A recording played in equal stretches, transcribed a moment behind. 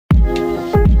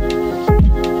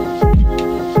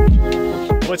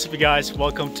What's up you guys,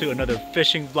 welcome to another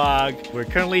fishing vlog. We're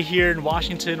currently here in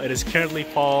Washington. It is currently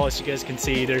fall. As you guys can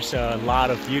see, there's a lot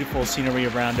of beautiful scenery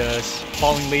around us,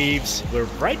 falling leaves. We're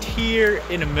right here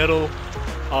in the middle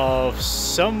of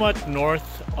somewhat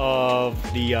north of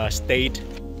the state.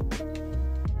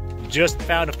 Just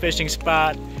found a fishing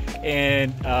spot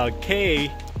and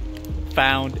Kay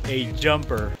found a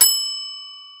jumper.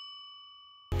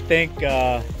 I think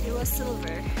it was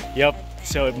silver. Yep,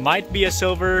 so it might be a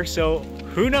silver, so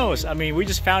who knows? I mean, we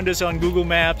just found this on Google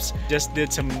Maps, just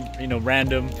did some,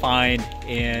 random find,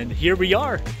 and here we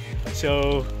are.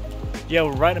 So yeah,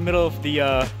 we're right in the middle of the,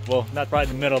 well, not right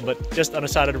in the middle, but just on the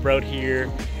side of the road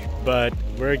here. But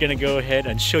we're gonna go ahead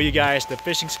and show you guys the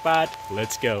fishing spot.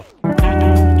 Let's go.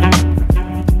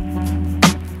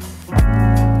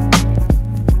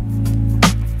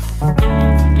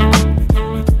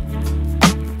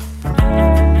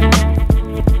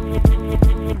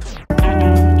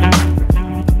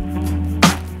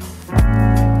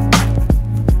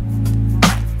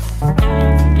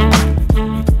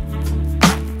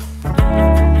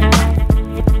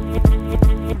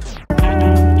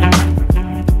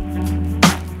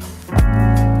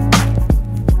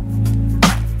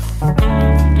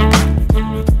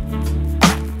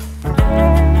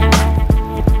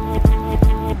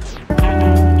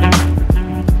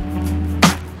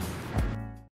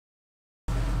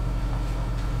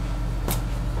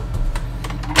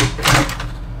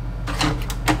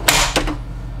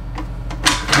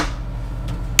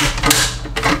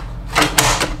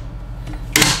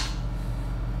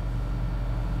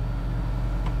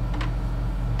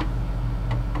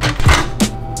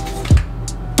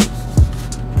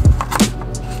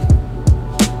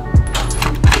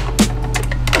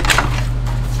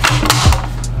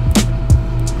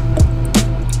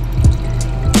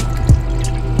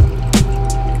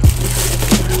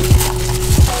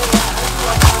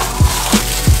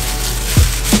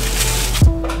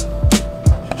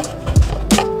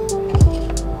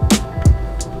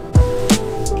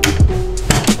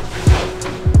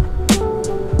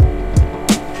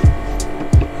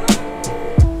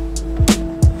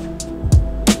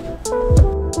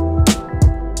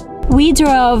 We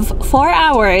drove 4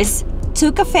 hours,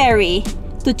 took a ferry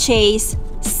to chase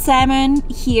salmon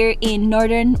here in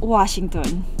northern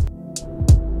Washington.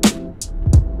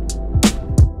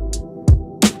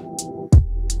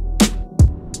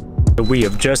 We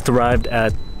have just arrived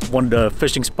at one of the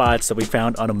fishing spots that we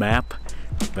found on a map.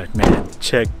 But man,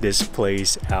 check this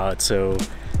place out. So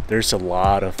there's a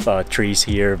lot of trees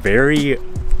here, very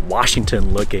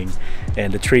Washington looking,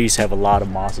 and the trees have a lot of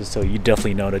mosses, so you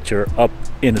definitely know that you're up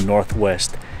in the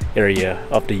northwest area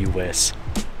of the US.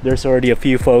 There's already a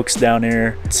few folks down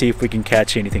there. Let's see if we can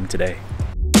catch anything today.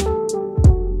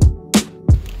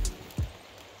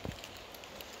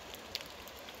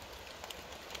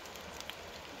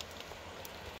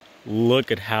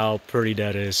 Look at how pretty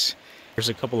that is. There's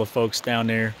a couple of folks down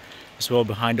there as well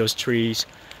behind those trees,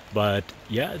 but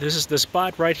yeah, this is the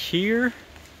spot right here.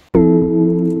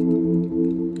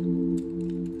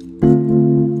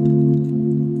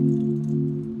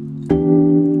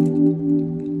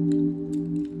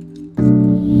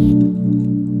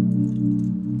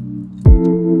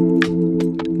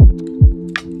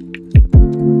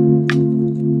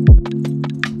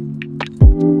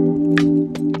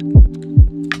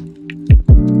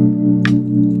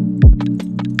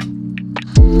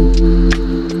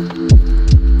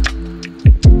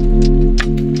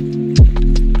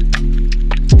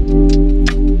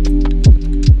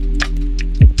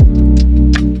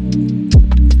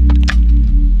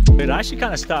 It actually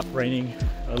kind of stopped raining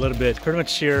a little bit. Pretty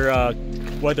much your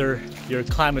weather, your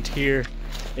climate here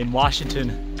in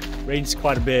Washington rains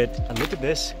quite a bit. And look at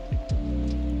this.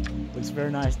 Looks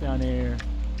very nice down there.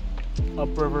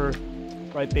 Upriver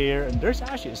right there. And there's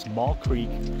actually a small creek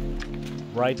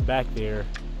right back there.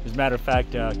 As a matter of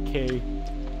fact, Kay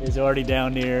is already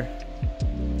down there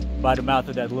by the mouth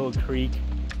of that little creek.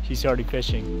 She's already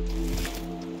fishing.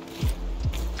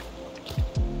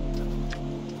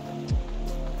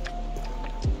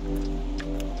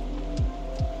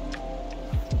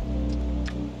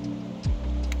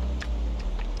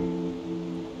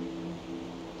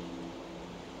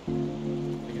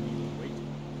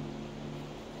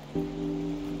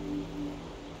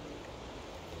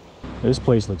 This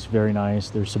place looks very nice.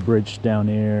 There's a bridge down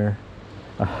there.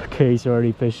 Kay's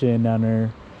already fishing down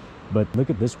there. But look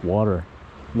at this water.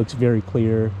 It looks very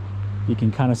clear. You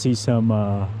can kind of see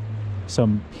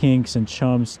some pinks and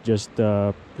chums just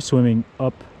swimming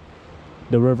up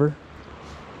the river.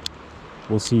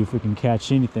 We'll see if we can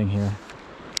catch anything here.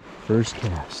 First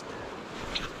cast.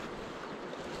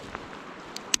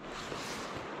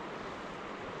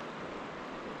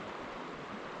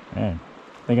 Man,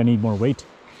 I think I need more weight.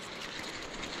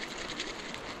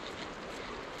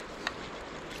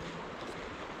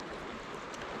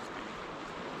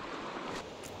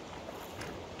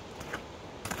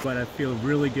 But I feel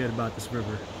really good about this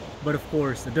river. But of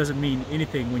course, it doesn't mean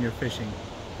anything when you're fishing.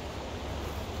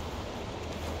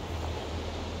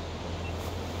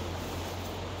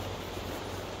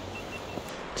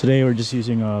 Today we're just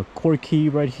using a corky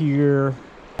right here.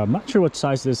 I'm not sure what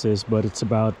size this is, but it's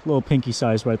about a little pinky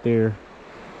size right there.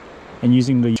 And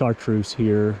using the chartreuse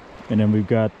here. And then we've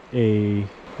got a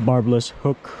barbless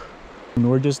hook. And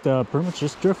we're just pretty much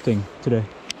just drifting today.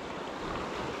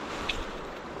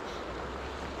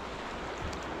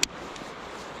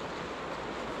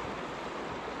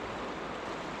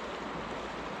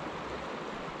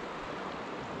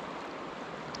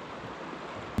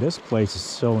 This place is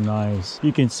so nice.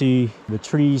 You can see the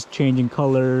trees changing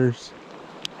colors.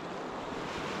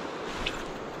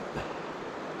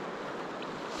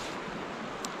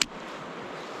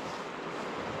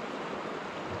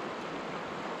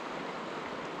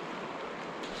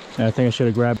 And I think I should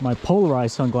have grabbed my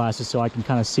polarized sunglasses so I can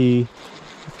kind of see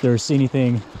if there's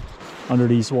anything under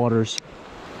these waters.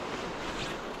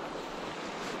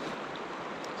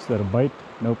 Is that a bite?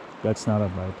 Nope, that's not a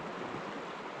bite.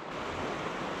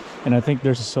 And I think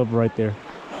there's a silver right there.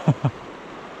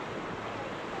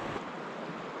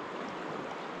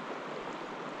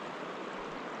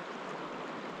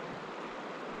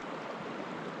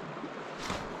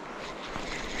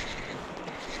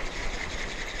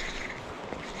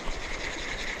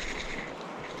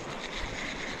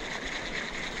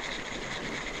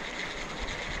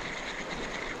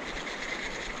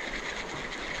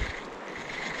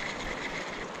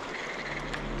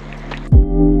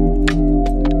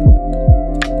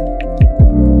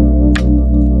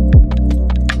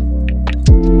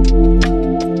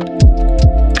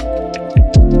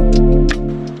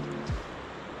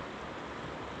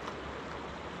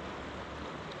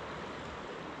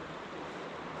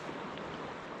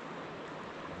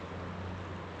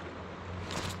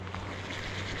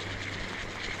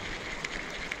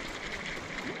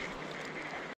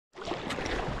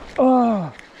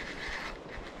 Oh.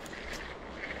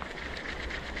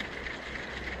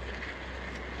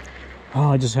 Oh,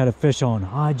 I just had a fish on.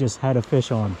 I just had a fish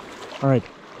on. All right,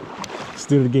 let's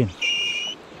do it again.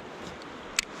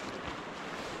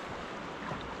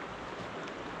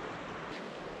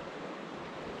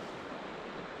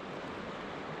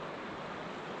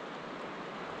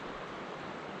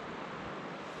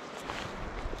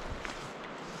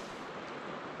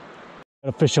 Got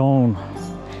a fish on.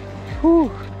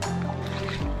 Whew.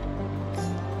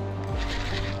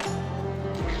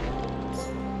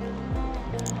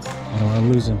 I don't want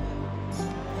to lose him.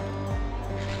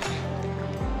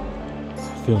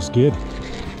 Feels good.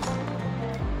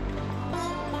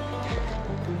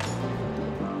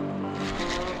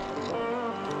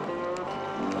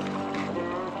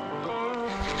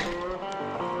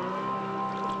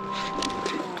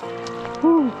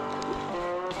 Whew.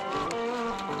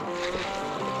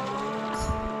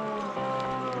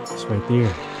 It's right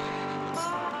there.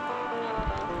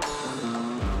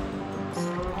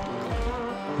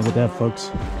 Look at that,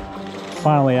 folks.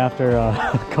 Finally, after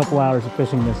a couple hours of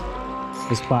fishing this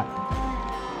spot.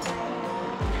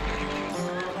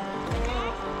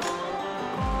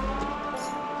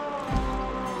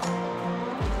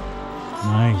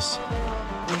 Nice.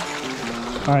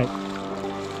 All right,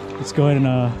 let's go ahead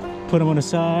and put them on the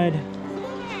side.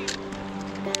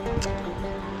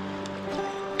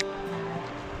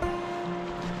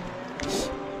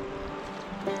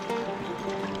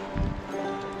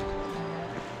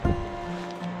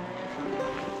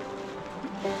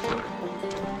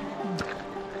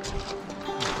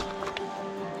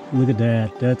 Look at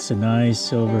that, that's a nice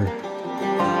silver.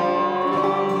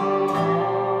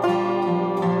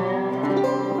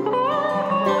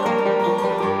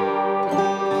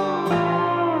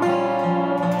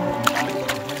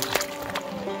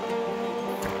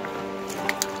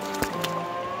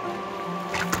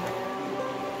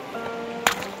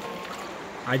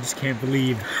 I just can't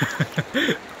believe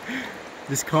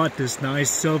just caught this nice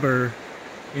silver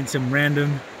in some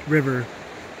random river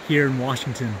here in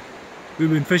Washington. We've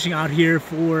been fishing out here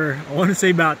for, I want to say,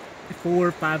 about 4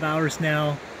 or 5 hours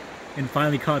now, and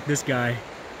finally caught this guy.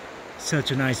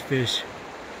 Such a nice fish.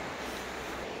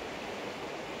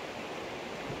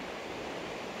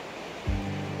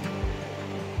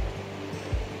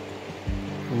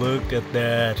 Look at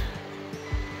that.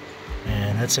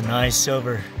 Man, that's a nice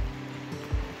silver.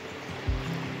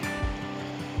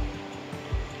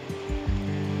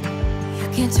 You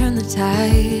can't turn the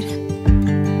tide.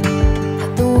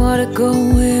 The water go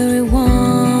where it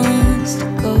wants to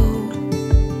go.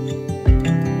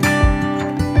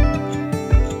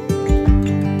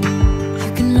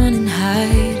 You can run and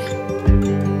hide,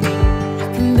 you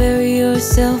can bury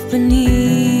yourself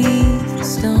beneath the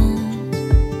stones.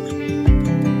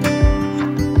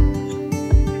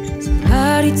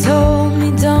 Somebody told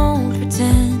me don't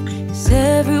pretend, 'cause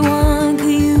everyone could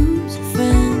use a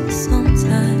friend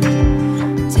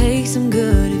sometimes. Take some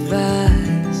good advice.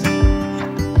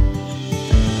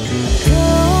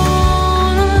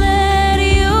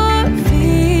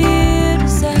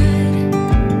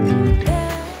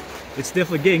 It's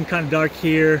definitely getting kind of dark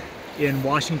here in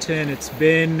Washington. It's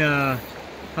been,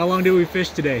 how long did we fish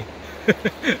today?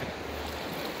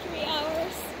 3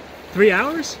 hours. 3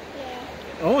 hours?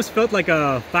 Yeah. Almost felt like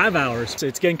 5 hours. So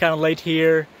it's getting kind of late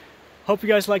here. Hope you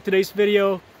guys liked today's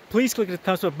video. Please click the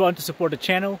thumbs up button to support the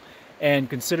channel and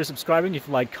consider subscribing if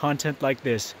you like content like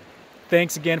this.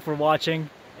 Thanks again for watching,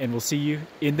 and we'll see you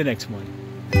in the next one.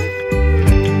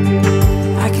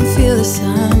 I can feel the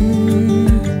sun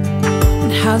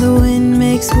and how the wind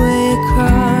makes way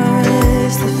across